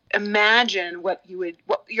to imagine what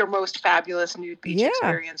your most fabulous nude beach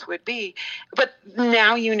experience would be. But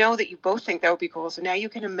now you know that you both think that would be cool. So now you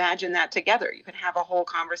can imagine that together. You can have a whole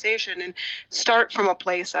conversation and start from a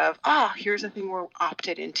place of, here's a thing we're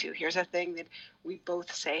opted into. Here's a thing that we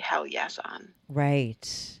both say hell yes on.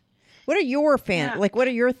 Right. What are your what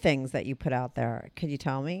are your things that you put out there? Could you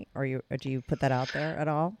tell me? Or do you put that out there at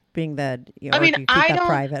all? Being that, do you keep that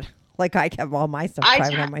private? Like I kept all my stuff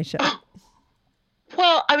private on my show.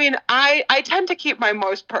 Well, I tend to keep my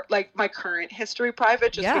my current history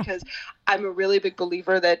private just because I'm a really big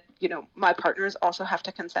believer that, my partners also have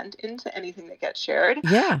to consent into anything that gets shared.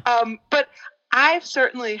 Yeah. But I've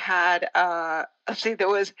certainly had, there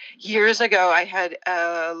was years ago, I had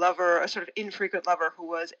a lover, a sort of infrequent lover who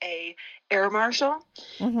was a air marshal.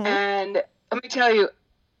 And let me tell you,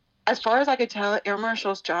 as far as I could tell, air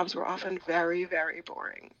marshals' jobs were often very, very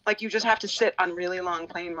boring. Like, you just have to sit on really long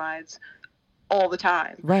plane rides all the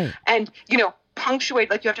time. Right. And, punctuate,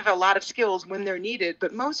 you have to have a lot of skills when they're needed,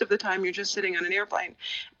 but most of the time you're just sitting on an airplane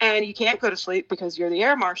and you can't go to sleep because you're the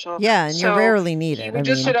air marshal. Yeah, and you're rarely needed. He would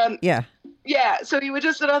sit on so he would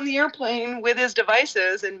just sit on the airplane with his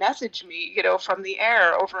devices and message me, from the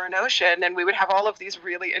air over an ocean, and we would have all of these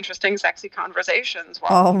really interesting, sexy conversations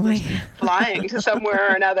while flying to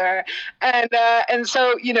somewhere or another. And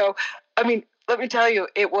so, let me tell you,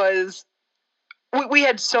 it was. We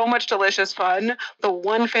had so much delicious fun. The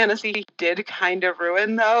one fantasy he did kind of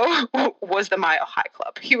ruin, though, was the Mile High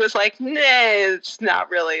Club. He was like, nah, it's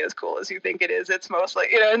not really as cool as you think it is. It's mostly,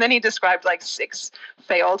 and then he described 6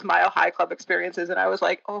 failed Mile High Club experiences. And I was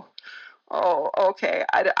like, oh, okay.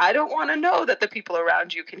 I don't want to know that the people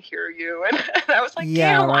around you can hear you. And I was like,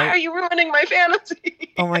 damn, why are you ruining my fantasy?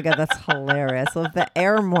 Oh my God, that's hilarious. So if the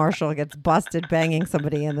air marshal gets busted banging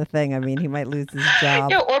somebody in the thing, I mean, he might lose his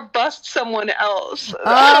job. Yeah, or bust someone else.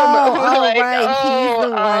 Oh, Who's right. He's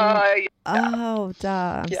the one. yeah. Oh,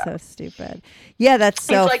 duh. I'm Yeah. so stupid. Yeah, that's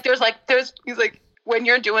so. He's like, when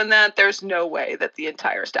you're doing that, there's no way that the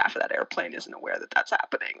entire staff of that airplane isn't aware that that's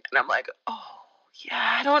happening. And I'm like, oh,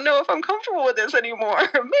 yeah, I don't know if I'm comfortable with this anymore.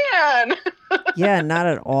 Man. Yeah, not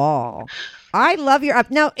at all. I love your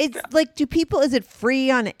app. Now, it's like, is it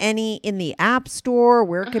free on in the app store?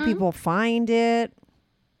 Where can people find it?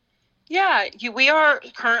 Yeah, we are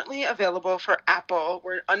currently available for Apple.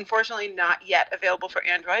 We're unfortunately not yet available for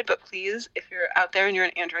Android, but please, if you're out there and you're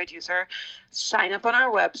an Android user, sign up on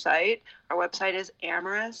our website. Our website is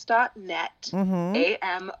amorous.net, AMORUS.net.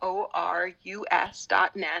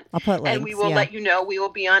 I'll put links, and we will let you know we will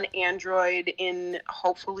be on Android in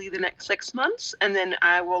hopefully the next 6 months, and then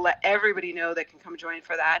I will let everybody know that can come join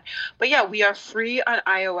for that. But yeah, we are free on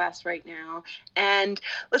iOS right now. And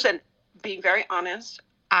listen, being very honest,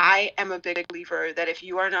 I am a big believer that if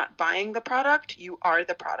you are not buying the product, you are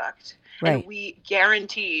the product. Right. And we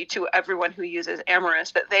guarantee to everyone who uses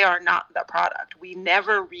Amorous that they are not the product. We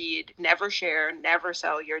never read, never share, never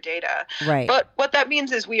sell your data. Right. But what that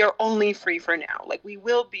means is we are only free for now. Like, we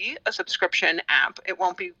will be a subscription app. It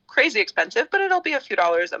won't be crazy expensive, but it'll be a few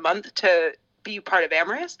dollars a month to be part of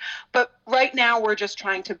Amorous. But right now we're just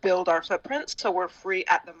trying to build our footprint, so we're free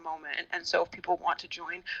at the moment. And so if people want to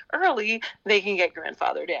join early, they can get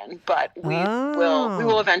grandfathered in. But we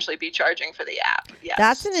will eventually be charging for the app. Yes.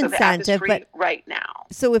 That's an incentive, the app is free right now.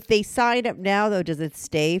 So if they sign up now, though, does it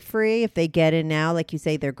stay free? If they get in now, like you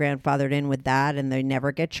say, they're grandfathered in with that and they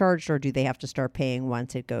never get charged, or do they have to start paying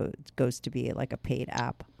once it goes to be like a paid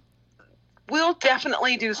app? We'll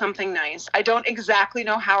definitely do something nice. I don't exactly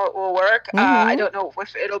know how it will work. I don't know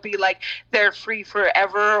if it'll be like they're free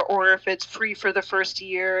forever, or if it's free for the first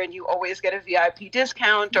year and you always get a VIP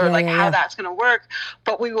discount, or how that's going to work.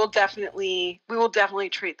 But we will definitely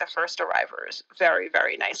treat the first arrivers very,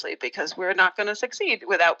 very nicely, because we're not going to succeed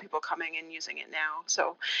without people coming and using it now.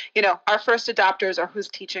 So, our first adopters are who's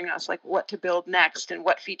teaching us like what to build next and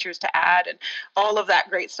what features to add and all of that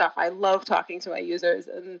great stuff. I love talking to my users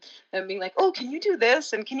and being like, oh, can you do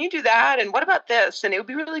this? And can you do that? And what about this? And it would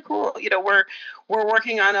be really cool. We're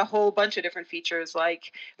working on a whole bunch of different features,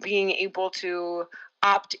 like being able to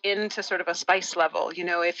opt into sort of a spice level. Do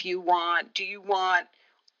you want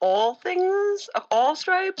all things of all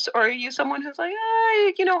stripes? Or are you someone who's like,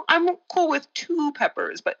 I'm cool with 2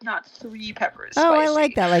 peppers, but not 3 peppers. Oh, spicy. I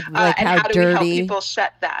like that. Like and how do dirty. we help people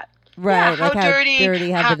set that? Right, yeah, like how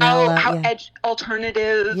dirty, how vanilla,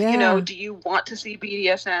 alternative, do you want to see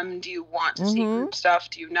BDSM? Do you want to see group stuff?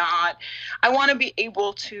 Do you not? I want to be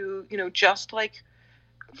able to, just like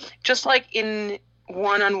in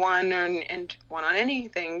one-on-one and one-on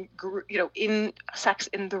anything, in sex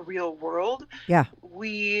in the real world,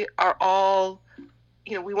 we are all,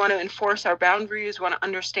 we want to enforce our boundaries. We want to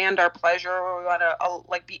understand our pleasure. We want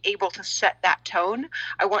to be able to set that tone.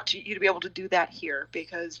 I want you to be able to do that here,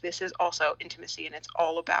 because this is also intimacy, and it's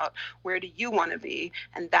all about where do you want to be,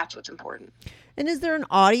 and that's what's important. And is there an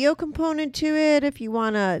audio component to it if you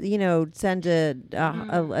want to, send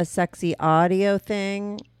a sexy audio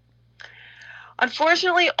thing?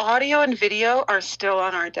 Unfortunately, audio and video are still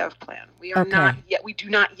on our dev plan. We do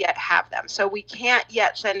not yet have them. So we can't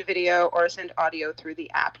yet send video or send audio through the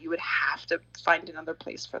app. You would have to find another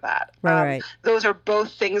place for that. Right. Those are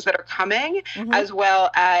both things that are coming, as well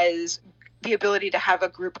as the ability to have a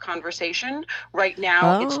group conversation. Right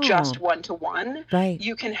now, it's just one-to-one. Right.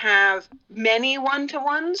 You can have many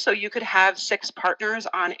one-to-ones, so you could have 6 partners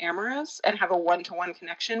on Amorous and have a one-to-one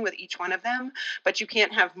connection with each one of them, but you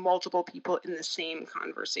can't have multiple people in the same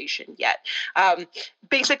conversation yet.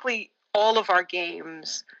 Basically, all of our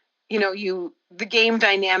games, the game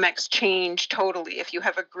dynamics change totally if you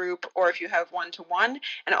have a group or if you have one-to-one,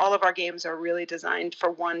 and all of our games are really designed for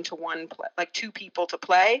one-to-one play, like 2 people to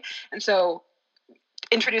play. And so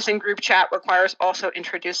introducing group chat requires also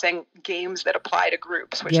introducing games that apply to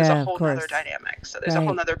groups, which is a whole other dynamic. So there's a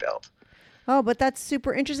whole other build. Oh, but that's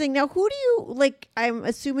super interesting. Now, who do you I'm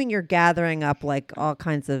assuming you're gathering up all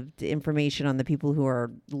kinds of information on the people who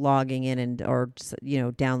are logging in or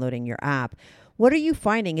downloading your app. What are you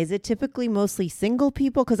finding? Is it typically mostly single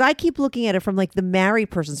people? Because I keep looking at it from the married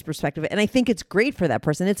person's perspective, and I think it's great for that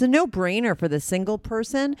person. It's a no-brainer for the single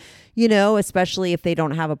person, especially if they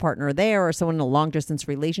don't have a partner there or someone in a long-distance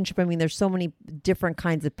relationship. I mean, there's so many different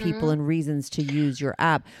kinds of people and reasons to use your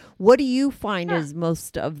app. What do you find is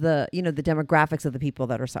most of the, the demographics of the people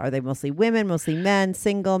that are they mostly women, mostly men,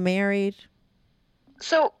 single, married?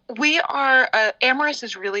 So we are, Amorous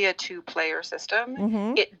is really a two-player system.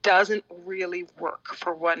 Mm-hmm. It doesn't really work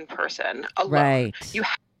for one person alone. Right. You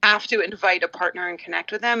have to invite a partner and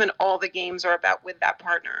connect with them, and all the games are about with that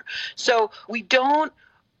partner. So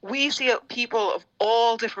we see people of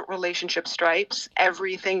all different relationship stripes,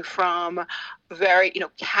 everything from very,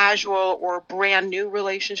 casual or brand new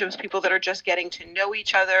relationships, people that are just getting to know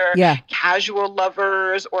each other, Yeah. casual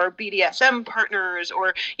lovers or BDSM partners,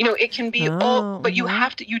 or, it can be all, but you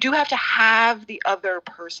do have to have the other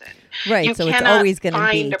person. Right. You So it's cannot always going to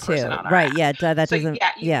find be a person two. on our Right. app. Yeah. That So doesn't.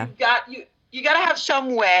 yeah, you got to have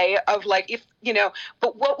some way of like, if,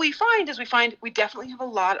 but what we find is we definitely have a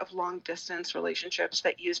lot of long distance relationships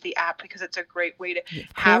that use the app because it's a great way to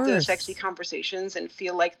have those sexy conversations and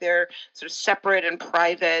feel like they're sort of separate and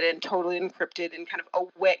private and totally encrypted and kind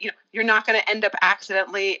of away. You're not going to end up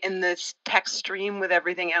accidentally in this text stream with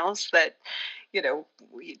everything else that,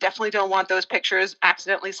 we definitely don't want those pictures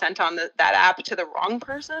accidentally sent on that app to the wrong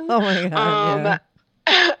person. Oh my God. Yeah.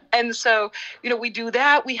 And so, we do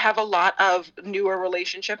that. We have a lot of newer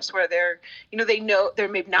relationships where they know they're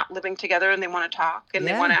maybe not living together and they want to talk and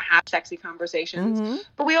they want to have sexy conversations. Mm-hmm.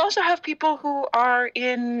 But we also have people who are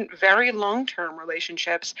in very long-term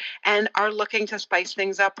relationships and are looking to spice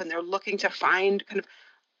things up, and they're looking to find kind of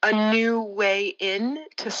a new way in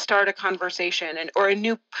to start a conversation or a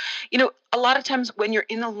new, a lot of times when you're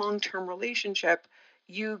in a long-term relationship,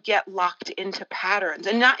 you get locked into patterns,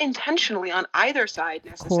 and not intentionally on either side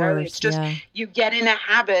necessarily. It's just you get in a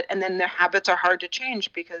habit, and then the habits are hard to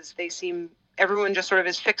change because everyone just sort of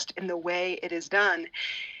is fixed in the way it is done.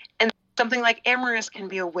 And something like Amorous can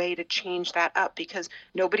be a way to change that up because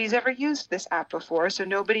nobody's ever used this app before, so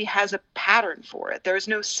nobody has a pattern for it. There's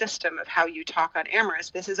no system of how you talk on Amorous.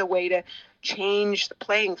 This is a way to change the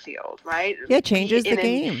playing field, right? Yeah, it changes the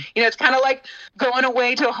game. It's kind of like going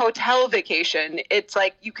away to a hotel vacation. It's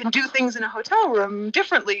like you can do things in a hotel room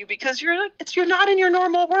differently because you're not in your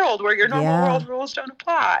normal world where your normal world rules don't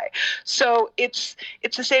apply. So it's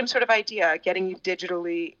the same sort of idea, getting you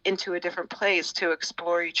digitally into a different place to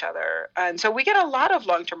explore each other. And so we get a lot of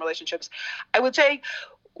long-term relationships. I would say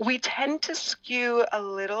we tend to skew a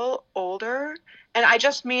little older, and I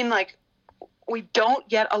just mean like we don't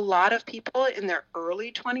get a lot of people in their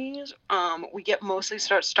early 20s. We get mostly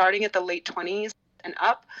starting at the late 20s and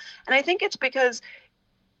up. And I think it's because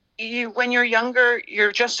when you're younger,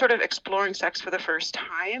 you're just sort of exploring sex for the first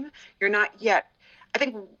time. You're not yet. I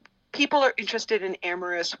think people are interested in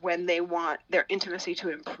Amorous when they want their intimacy to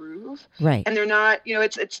improve. Right. And they're not,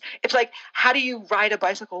 it's like, how do you ride a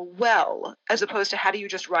bicycle well, as opposed to how do you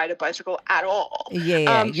just ride a bicycle at all?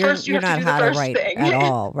 Yeah. First, you have to do the first thing. At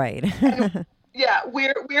all. Right. Yeah,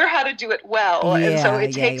 we're how to do it well, and so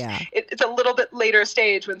it takes it's a little bit later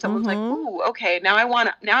stage when someone's like, "Ooh, okay, now I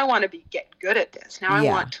want to get good at this. Now I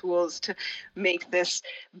want tools to make this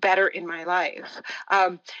better in my life."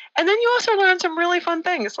 And then you also learn some really fun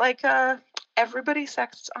things, like everybody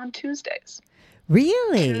sexts on Tuesdays.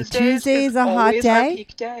 Really, Tuesday's a hot day. Our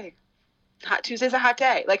peak day. Tuesday's a hot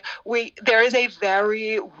day. Like there is a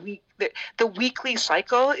very weak. The weekly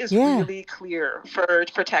cycle is really clear for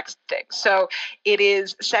texting. So it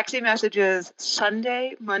is sexy messages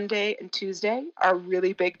Sunday, Monday, and Tuesday are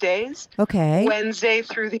really big days. Okay. Wednesday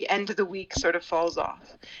through the end of the week sort of falls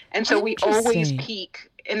off. And so we always peak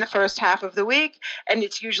in the first half of the week, and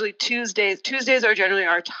it's usually Tuesdays. Tuesdays are generally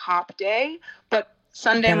our top day, but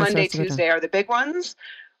Sunday, Monday, Tuesday are the big ones.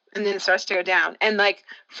 And then it starts to go down. And like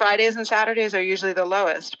Fridays and Saturdays are usually the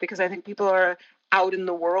lowest because I think people are out in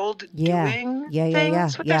the world doing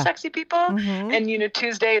things with their sexy people. Mm-hmm. And,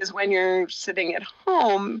 Tuesday is when you're sitting at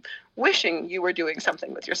home wishing you were doing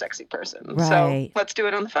something with your sexy person. Right. So let's do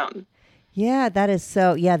it on the phone. Yeah, that is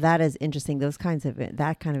that is interesting.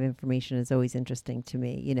 That kind of information is always interesting to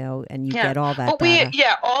me, and you get all that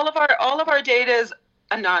data. All of our data is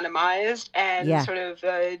anonymized and sort of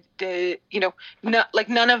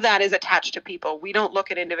none of that is attached to people. We don't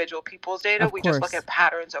look at individual people's data. We just look at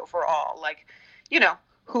patterns overall, like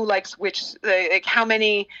who likes which, like how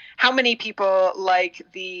many people like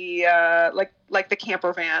the like the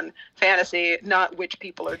camper van fantasy, not which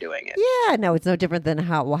people are doing it. Yeah, no, it's no different than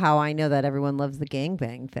how I know that everyone loves the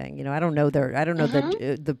gangbang thing. I don't know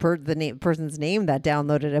the person's name that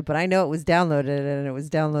downloaded it, but I know it was downloaded and it was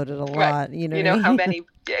downloaded a lot. Right. You know how many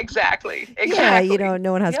exactly. Yeah,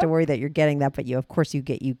 no one has to worry that you're getting that, but of course you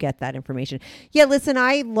get that information. Yeah, listen,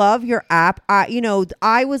 I love your app.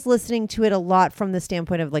 I was listening to it a lot from the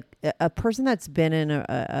standpoint of like a person that's been in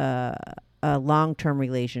a long-term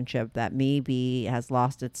relationship that maybe has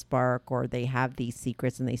lost its spark, or they have these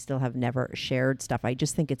secrets and they still have never shared stuff. I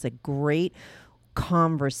just think it's a great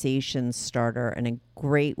conversation starter and a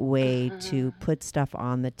great way to put stuff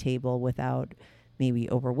on the table without maybe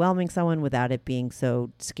overwhelming someone, without it being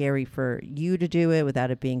so scary for you to do it,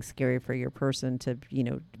 without it being scary for your person to,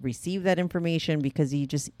 receive that information, because you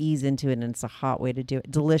just ease into it and it's a hot way to do it.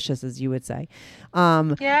 Delicious, as you would say.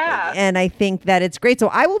 Yeah. And I think that it's great. So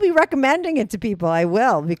I will be recommending it to people. I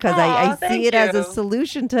will, because I see it as a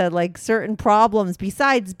solution to like certain problems,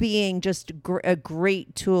 besides being just a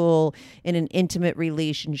great tool in an intimate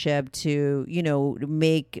relationship to,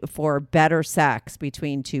 make for better sex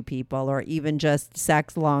between two people, or even just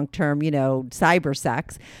sex long-term, cyber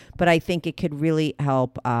sex. But I think it could really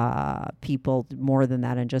help people more than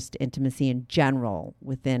that, and just intimacy in general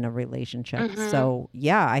within a relationship. So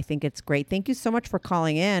yeah, I think it's great. Thank you so much for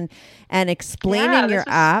calling in and explaining your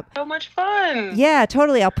app. So much fun. Yeah,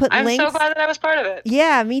 totally. I'll put links. I'm so glad that I was part of it.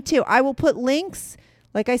 Yeah, me too. I will put links,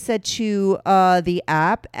 like I said, to the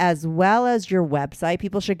app as well as your website.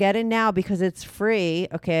 People should get in now because it's free.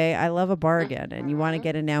 Okay, I love a bargain, and you want to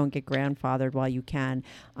get in now and get grandfathered while you can.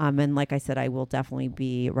 And like I said, I will definitely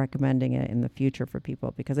be recommending it in the future for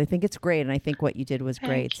people, because I think it's great, and I think what you did was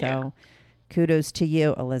great. So kudos to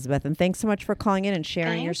you, Elizabeth, and thanks so much for calling in and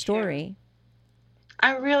sharing your story.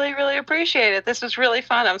 I really, really appreciate it. This was really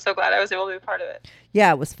fun. I'm so glad I was able to be part of it.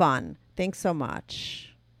 Yeah, it was fun. Thanks so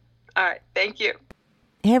much. All right, thank you.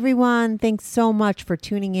 Hey everyone, thanks so much for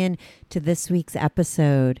tuning in to this week's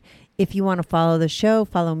episode. If you want to follow the show,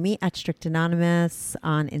 follow me at Strict Anonymous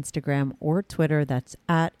on Instagram or Twitter. That's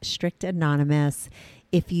at Strict Anonymous.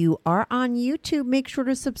 If you are on YouTube, make sure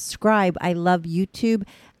to subscribe. I love YouTube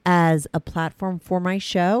as a platform for my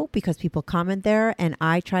show because people comment there, and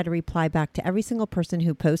I try to reply back to every single person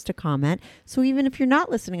who posts a comment. So even if you're not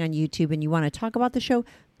listening on YouTube and you want to talk about the show,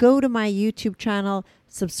 go to my YouTube channel,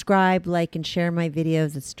 subscribe, like, and share my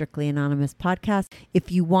videos. It's Strictly Anonymous Podcast.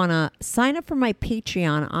 If you want to sign up for my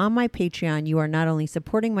Patreon, on my Patreon, you are not only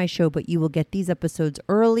supporting my show, but you will get these episodes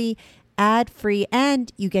early, ad-free,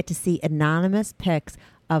 and you get to see anonymous pics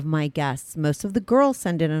of my guests. Most of the girls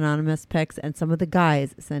send in anonymous pics, and some of the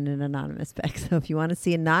guys send in anonymous pics. So if you want to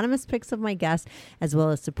see anonymous pics of my guests, as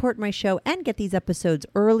well as support my show and get these episodes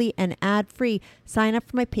early and ad-free, sign up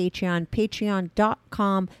for my Patreon,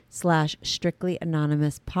 patreon.com/Strictly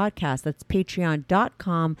Anonymous Podcast. That's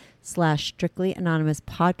patreon.com/Strictly Anonymous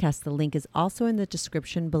Podcast. The link is also in the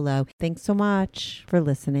description below. Thanks so much for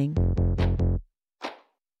listening.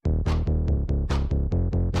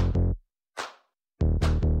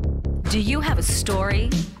 Do you have a story,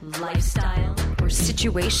 lifestyle, or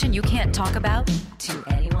situation you can't talk about to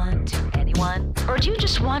anyone? Or do you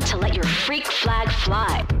just want to let your freak flag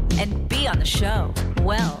fly and be on the show?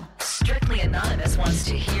 Well, Strictly Anonymous wants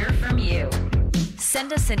to hear from you.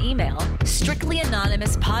 Send us an email,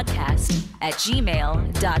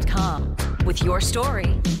 strictlyanonymouspodcast@gmail.com, with your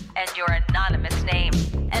story and your anonymous name.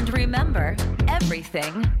 And remember,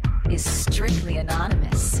 everything is strictly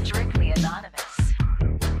anonymous. Strictly Anonymous.